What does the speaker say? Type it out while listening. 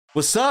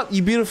What's up,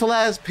 you beautiful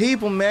ass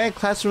people, man?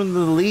 Classroom of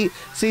the Elite,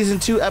 Season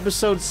 2,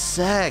 Episode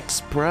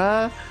 6,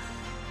 bruh.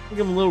 Give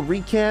them a little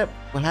recap.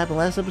 What happened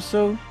last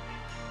episode?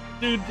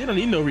 Dude, they don't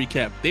need no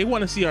recap. They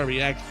want to see our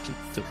reaction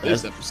to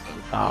this episode.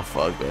 Oh,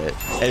 fuck that.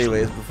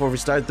 Anyways, before we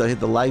start, though, hit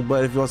the like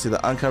button. If you want to see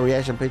the uncut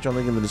reaction, Patreon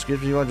link in the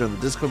description. If you want to join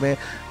the Discord, man,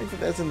 I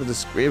think that's in the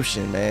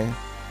description, man.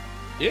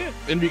 Yeah,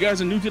 and if you guys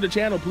are new to the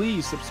channel,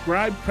 please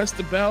subscribe, press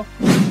the bell.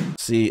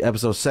 See,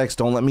 Episode 6,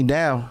 Don't Let Me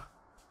Down.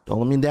 Don't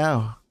Let Me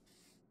Down.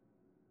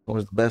 What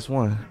was the best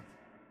one?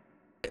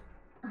 So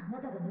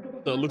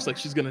it looks like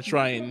she's gonna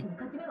try and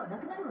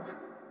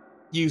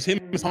use him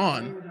as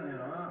pawn.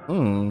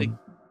 Like,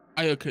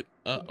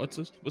 what's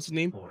his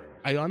name?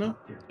 Ayana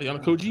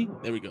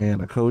Koji. There we go.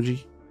 Ayana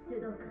Koji.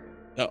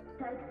 Oh.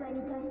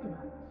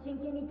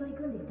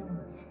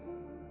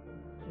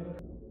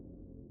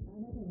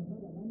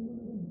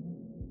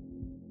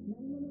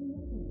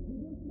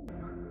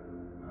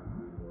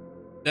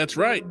 That's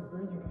right.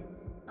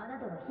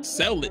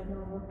 Sell it.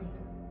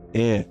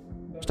 Yeah.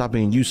 Stop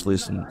being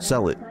useless and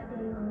sell it.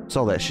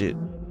 Sell that shit.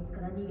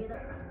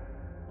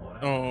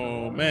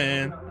 Oh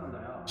man,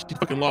 she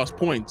fucking lost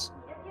points.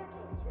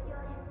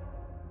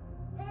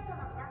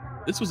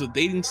 This was a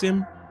dating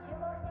sim.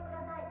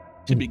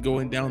 Should be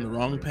going down the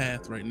wrong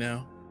path right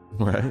now.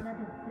 Right.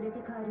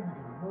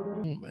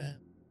 Oh man.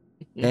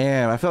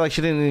 Damn, I feel like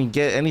she didn't even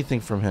get anything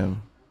from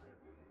him.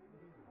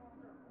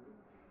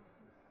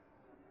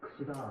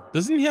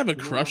 Doesn't he have a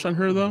crush on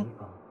her though?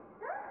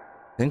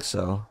 I think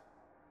so.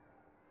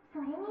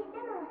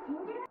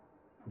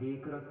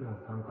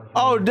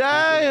 Oh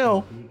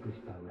damn!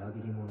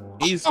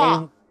 He's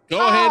go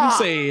ahead and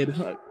say it.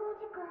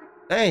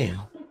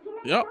 Damn.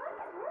 Yep.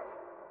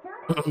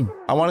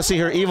 I want to see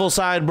her evil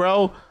side,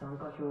 bro.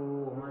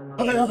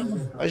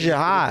 That shit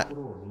hot.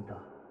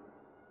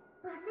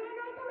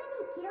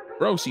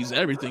 Bro, she's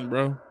everything,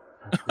 bro.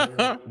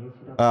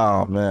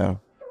 Oh man.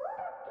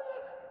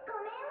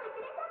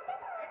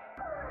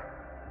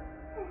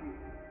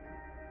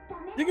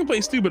 You can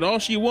play stupid all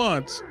she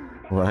wants.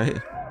 Right.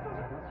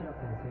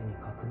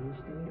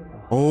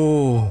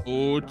 Oh.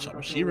 Oh,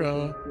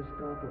 Chamashira.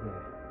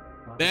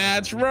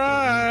 That's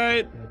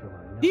right.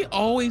 He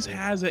always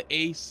has an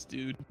ace,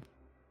 dude.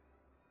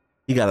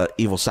 You got an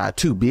evil side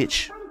too,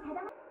 bitch.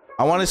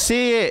 I want to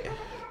see it.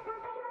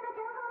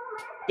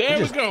 There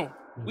we go.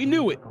 We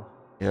knew it.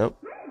 Yep.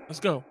 Let's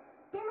go.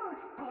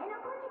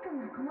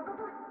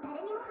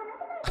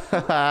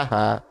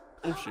 Oh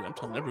shit, I'm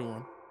telling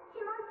everyone.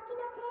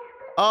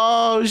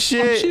 Oh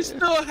shit. Oh, she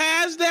still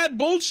has that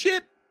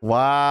bullshit.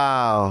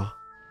 Wow.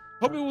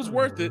 Hope it was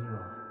worth it.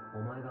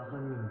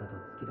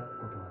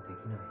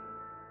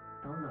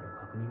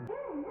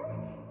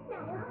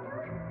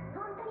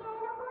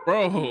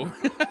 Bro.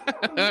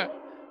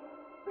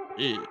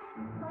 Yeah.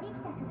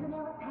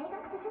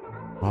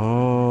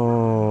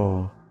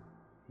 Oh.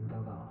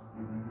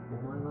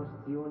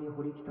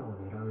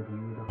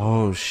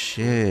 Oh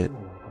shit.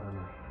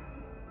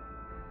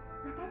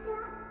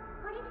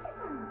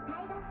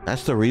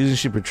 That's the reason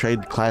she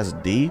betrayed Class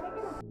D?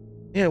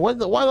 Yeah, why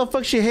the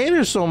fuck she hate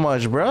her so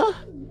much, bruh?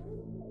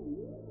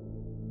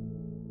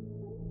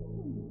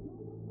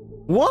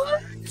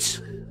 What? Is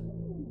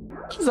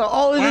that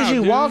all that she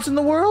wants in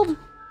the world?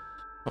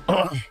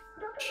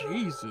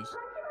 Jesus.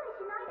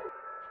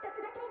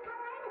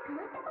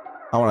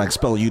 I want to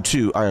expel you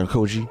too, Iron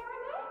Koji.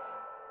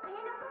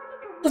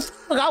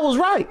 Fuck, I was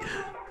right.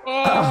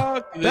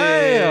 Fuck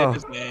damn.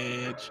 this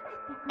bitch.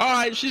 All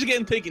right, she's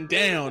getting taken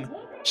down.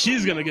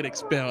 She's gonna get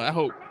expelled. I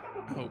hope.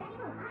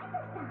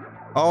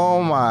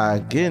 Oh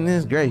my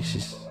goodness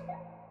gracious.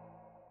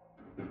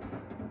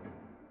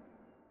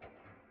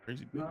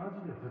 Crazy.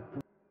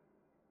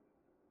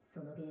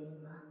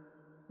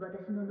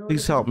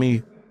 Please help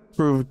me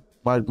prove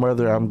my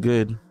mother I'm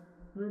good.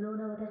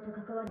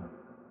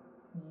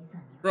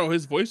 Bro,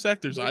 his voice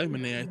actor's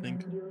Imane, I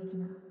think.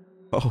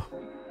 Oh.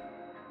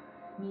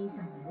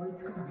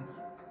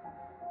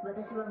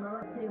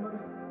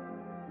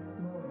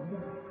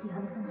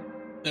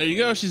 There you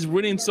go. She's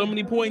winning so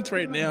many points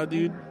right now,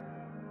 dude.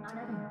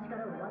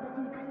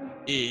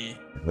 Yeah.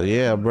 But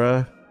yeah,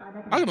 bruh.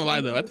 I'm gonna lie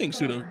though, I think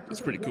Pseudo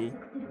is pretty cool.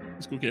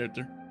 He's a cool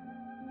character.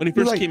 When he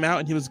first came out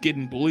and he was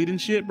getting bullied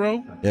and shit,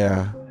 bro.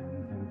 Yeah.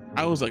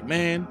 I was like,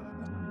 man.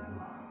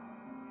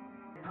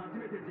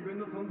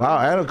 Wow,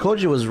 Ayana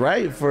Koji was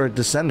right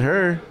to send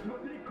her.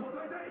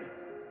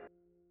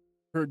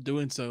 Her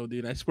doing so,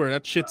 dude. I swear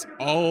that shit's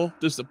all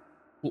just a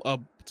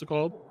what's it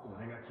called?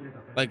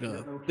 Like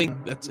a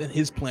thing that's in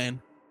his plan.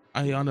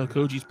 Ayana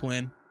Koji's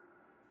plan.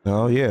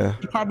 Oh yeah.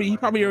 He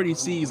probably already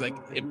sees like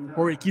if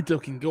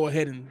Horikito can go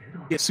ahead and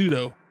get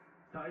Pseudo,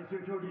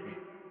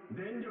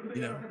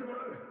 you know,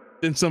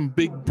 then some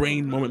big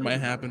brain moment might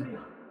happen.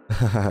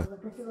 I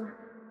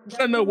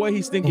don't know what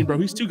he's thinking, bro.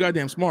 He's too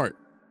goddamn smart.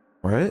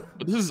 Right?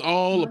 But this is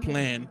all a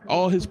plan.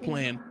 All his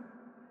plan.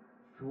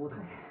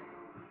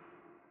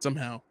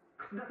 Somehow.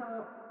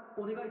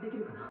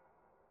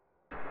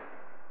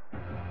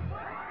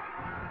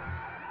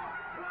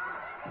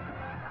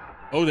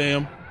 Oh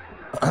damn.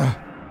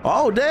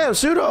 Oh damn,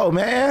 Pseudo,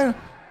 man.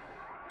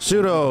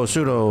 Pseudo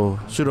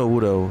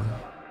Wudo.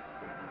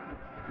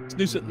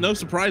 It's no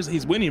surprise that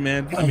he's winning,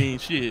 man. I mean,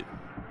 shit.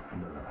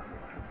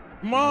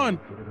 Come on,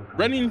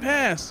 running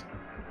pass.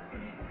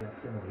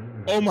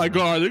 Oh my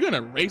God, they're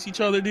gonna race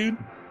each other, dude.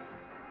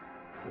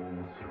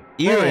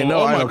 You already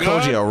know I know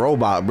Koji a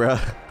robot, bro.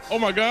 Oh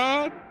my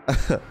God.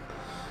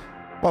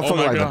 Motherfucker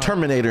like a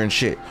Terminator and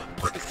shit.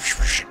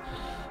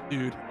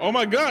 Dude, oh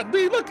my God,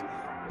 dude, look.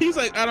 He's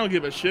like, I don't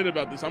give a shit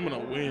about this. I'm gonna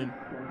win.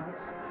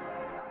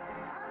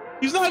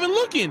 He's not even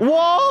looking. Whoa!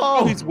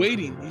 Oh, he's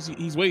waiting.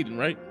 He's waiting,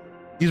 right?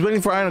 He's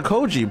waiting for Aina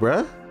Koji,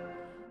 bruh.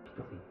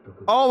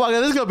 Oh my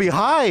God, this is gonna be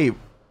hype.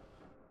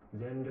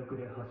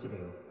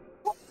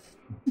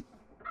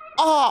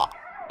 Oh!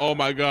 Oh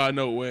my God,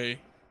 no way.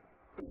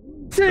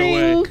 Ding.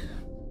 No way.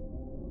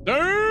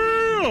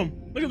 Damn!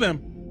 Look at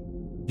them.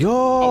 Yo!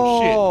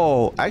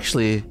 Oh, shit.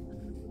 Actually.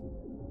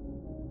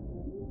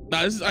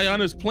 Nah, this is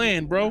Ayana's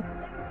plan, bro.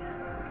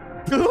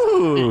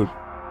 Dude.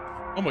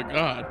 Oh my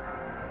God.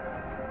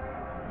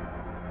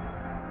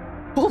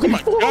 Holy oh my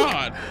fuck.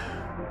 God.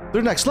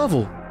 They're next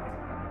level.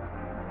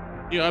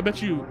 Yeah, I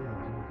bet you.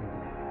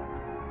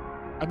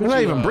 They're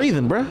not even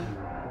breathing, bro.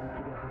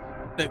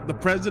 The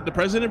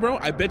president, bro.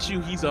 I bet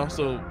you he's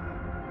also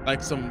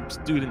like some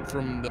student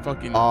from the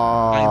fucking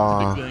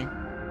scientific thing.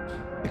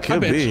 It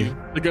could be you,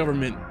 the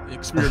government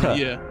experiment.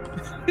 Yeah.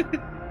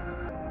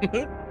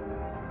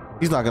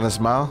 He's not gonna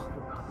smile.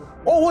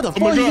 Oh, what the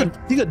fuck?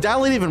 He could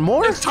dilate even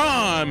more. It's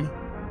time.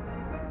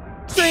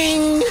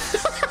 Ding.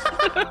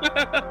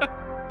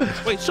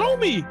 Wait, show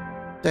me.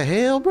 The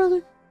hell,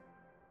 brother?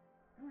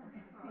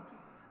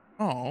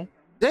 Oh.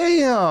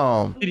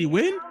 Damn. Did he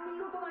win?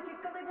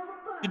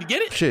 Did he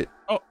get it? Shit.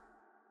 Oh.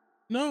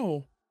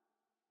 No.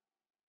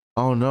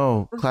 Oh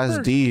no. Class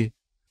First. D.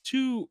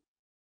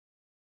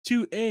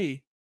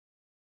 2A.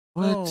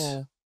 What?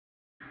 Oh.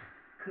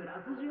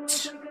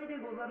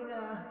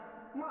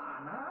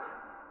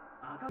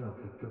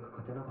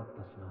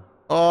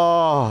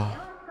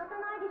 Oh.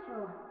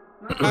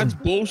 That's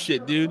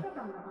bullshit, dude.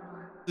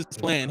 This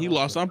plan, he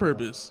lost on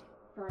purpose.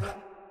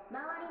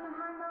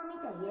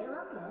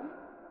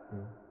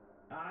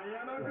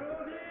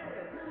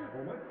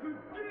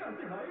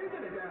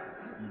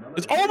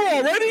 It's over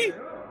already?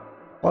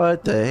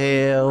 What the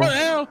hell? What the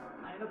hell?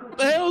 What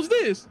the hell is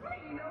this?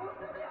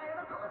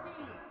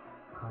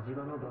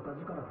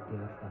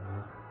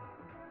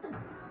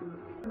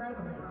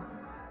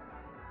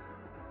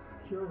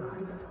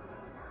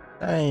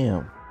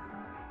 Damn.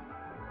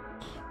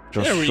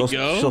 There we go.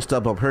 She'll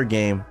step up her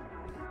game.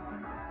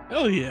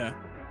 Hell yeah.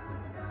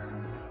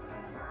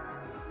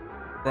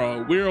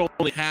 Bro, we're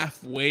only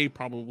halfway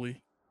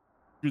probably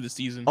through the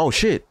season. Oh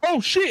shit.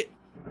 Oh shit.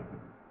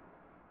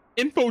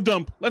 Info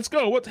dump. Let's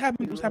go. What's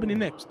happening? What's happening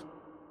next?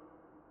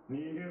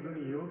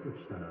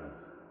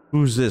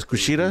 Who's this?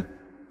 Kushida?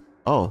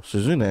 Oh,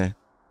 Suzune.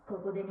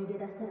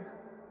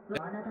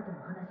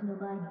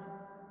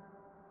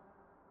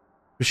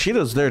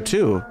 Kushida's there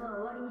too.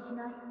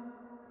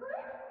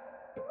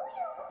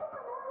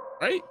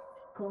 Right?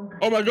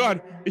 Oh my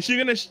God. Is she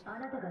gonna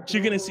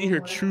see her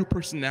true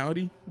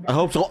personality? I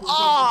hope so.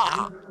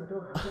 Ah!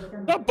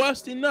 Stop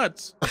busting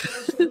nuts.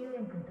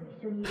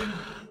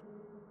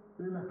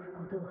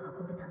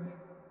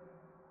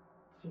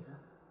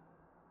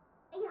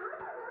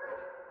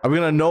 Are we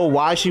gonna know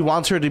why she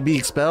wants her to be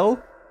expelled?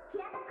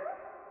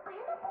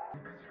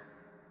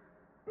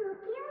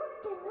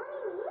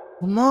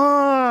 Come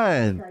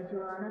on.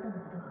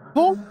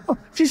 Oh,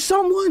 she's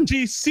someone.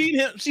 She's seen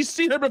him. She's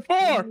seen her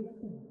before.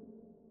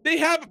 They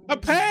have a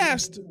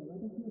past.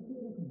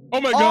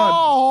 Oh my God.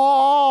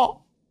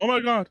 Oh, oh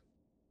my God.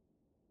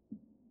 Oh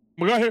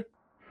my God, here.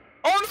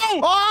 Oh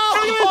no.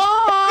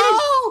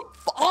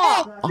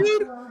 Oh,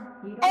 dude.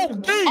 Oh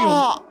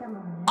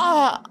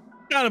damn.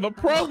 Kind of a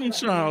problem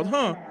child,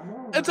 huh?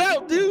 It's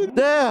out, dude.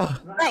 Yeah.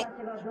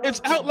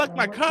 It's out like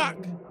my cock.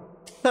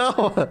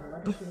 Oh.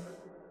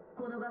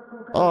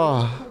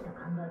 Oh.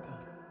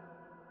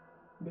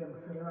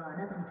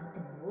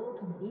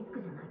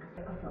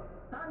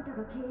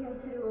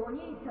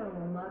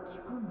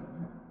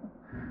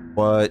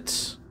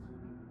 What?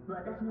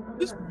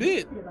 This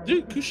bit,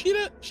 dude,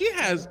 Kushida, she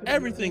has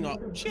everything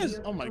up. She has,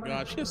 oh my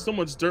God, she has so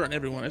much dirt on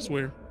everyone, I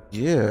swear.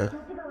 Yeah.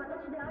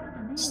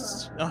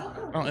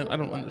 I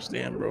don't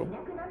understand, bro.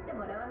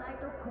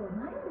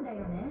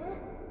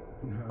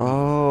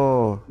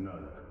 Oh.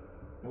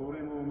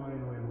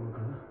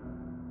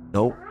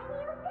 Nope.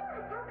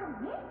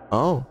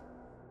 Oh.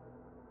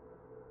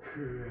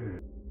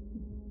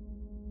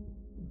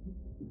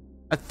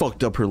 I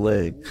fucked up her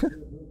leg.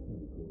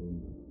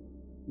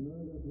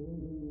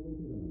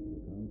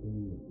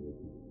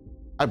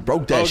 I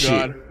broke that shit.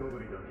 God.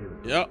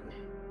 Yep.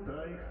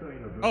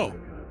 Oh.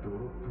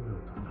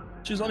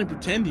 She's only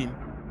pretending.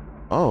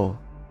 Oh.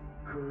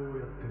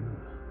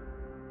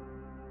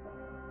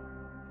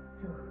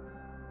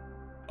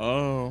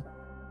 Oh.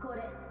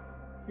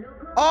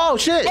 Oh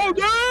shit. Oh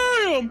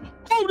damn!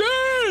 Oh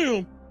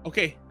damn!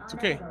 Okay, it's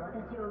okay.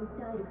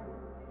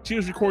 She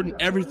was recording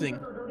everything.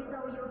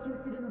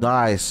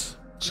 Nice.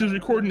 She was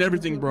recording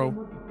everything,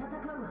 bro.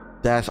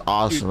 That's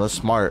awesome. Dude, That's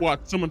smart.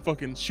 Watch someone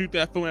fucking shoot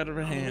that phone out of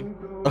her hand.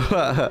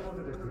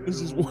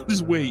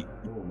 Just wait.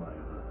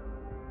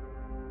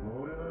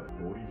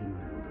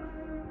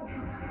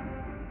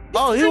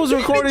 Oh, he was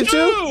recording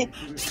too?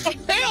 Oh,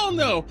 hell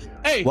no.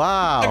 Hey,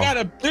 wow. I got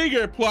a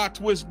bigger plot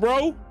twist,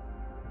 bro.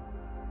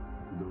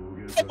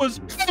 I was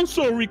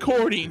also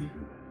recording.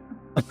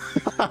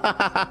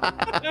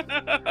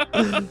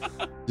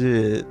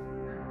 Shit.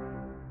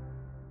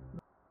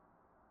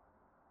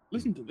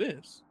 Listen to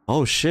this.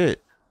 Oh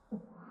shit.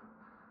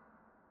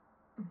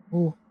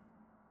 Oh.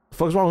 The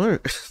fuck's wrong with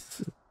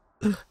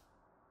her?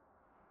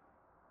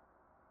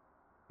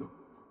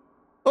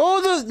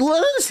 Oh,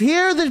 let us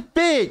hear this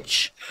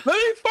bitch. Let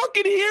me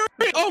fucking hear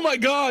it. Oh my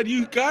god,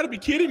 you gotta be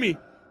kidding me.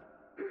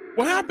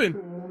 What happened?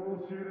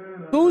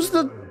 Who's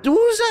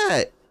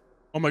that?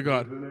 Oh my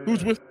god,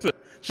 who's with her?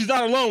 She's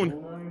not alone.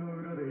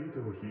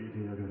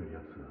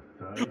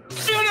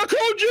 Ayano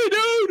Koji,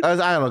 dude!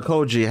 That's Ayano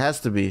Koji. It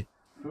has to be.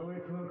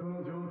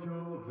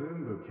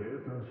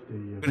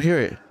 I can hear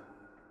it.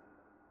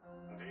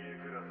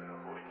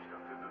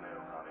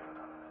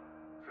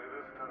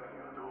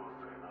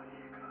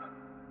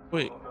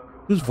 Wait,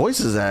 whose voice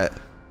is that?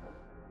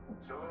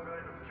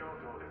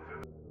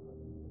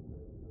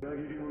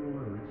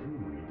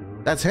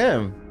 That's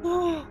him.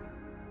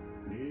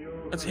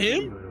 That's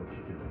him?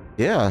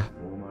 Yeah.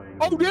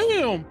 Oh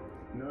damn!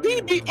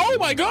 Oh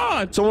my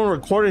god! Someone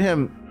recorded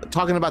him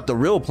talking about the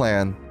real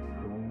plan.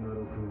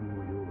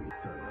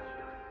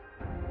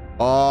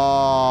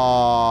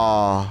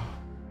 Oh.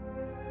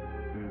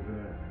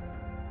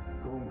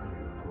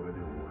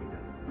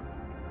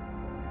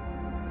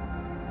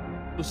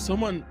 So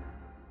someone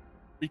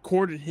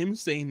recorded him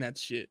saying that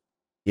shit.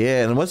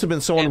 Yeah, and it must have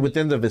been someone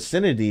within the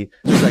vicinity.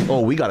 Just like,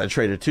 oh, we got a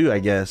traitor too, I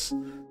guess.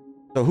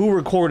 So who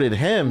recorded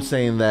him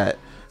saying that?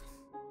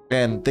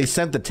 And they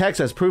sent the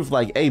text as proof,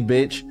 like, hey,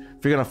 bitch,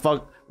 if you're gonna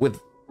fuck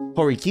with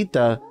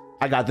Horikita,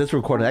 I got this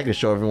recording. I can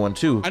show everyone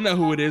too. I know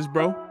who it is,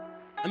 bro.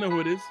 I know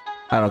who it is.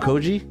 I don't know,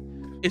 Koji?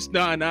 It's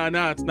not,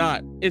 it's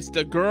not. It's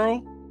the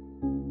girl.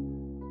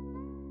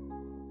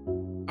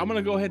 I'm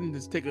gonna go ahead and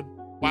just take a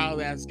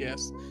wild ass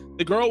guess.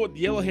 The girl with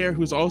the yellow hair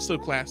who's also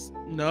class.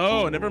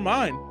 No, never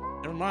mind.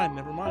 Never mind.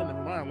 I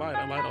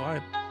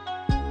lied.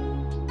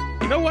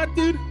 You know what,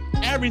 dude?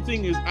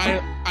 Everything is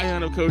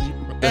Ayano Koji,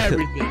 bro.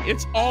 Everything.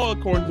 It's all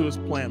according to his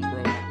plan,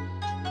 bro.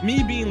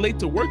 Me being late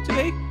to work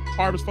today,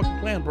 part of his fucking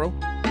plan, bro.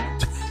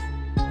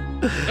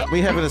 Me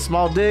having a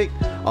small dick,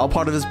 all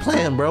part of his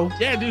plan, bro.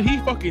 Yeah, dude, he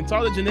fucking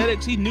saw the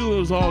genetics. He knew it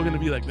was all gonna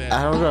be like that.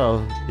 I don't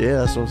know. Yeah,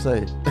 that's what I'm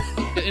saying.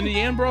 In the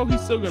end, bro,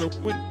 he's still gonna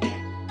win.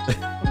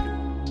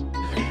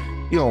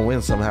 You gonna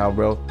win somehow,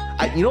 bro.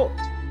 You know,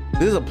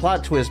 this is a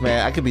plot twist,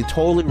 man. I could be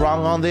totally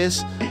wrong on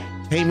this.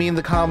 Hate me in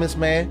the comments,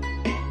 man.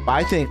 But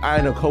I think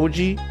Ayano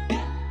Koji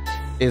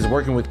is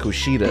working with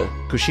Kushida.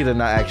 Kushida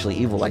not actually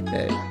evil like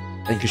that.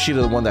 And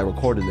Kushida the one that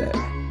recorded that.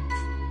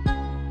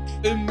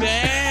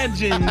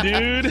 Imagine,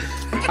 dude.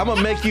 I'm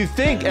gonna make you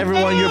think,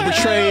 everyone, you're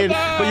betraying,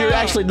 but you're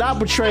actually not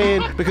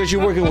betraying because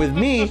you're working with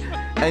me.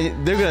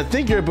 And they're gonna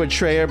think you're a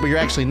betrayer, but you're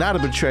actually not a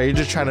betrayer. You're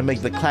just trying to make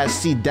the Class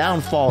C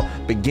downfall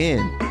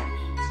begin.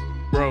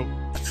 Bro,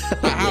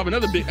 I have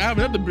another big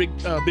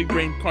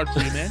brain card for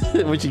you, man.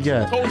 What you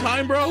got? The whole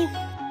time, bro,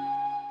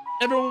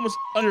 everyone was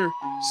under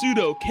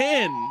Pseudo's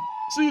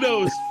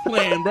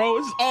plan, bro.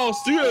 This is all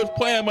Pseudo's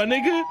plan, my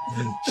nigga.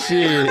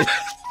 Shit.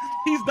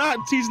 He's not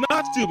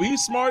stupid.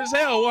 He's smart as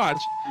hell.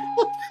 Watch.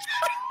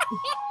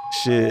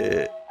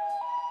 Shit.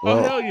 Well,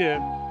 oh hell yeah.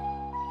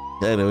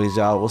 Anyways,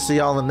 y'all, we'll see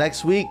y'all in the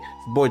next week.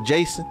 It's your boy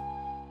Jason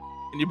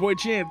and your boy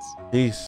Chance. Peace.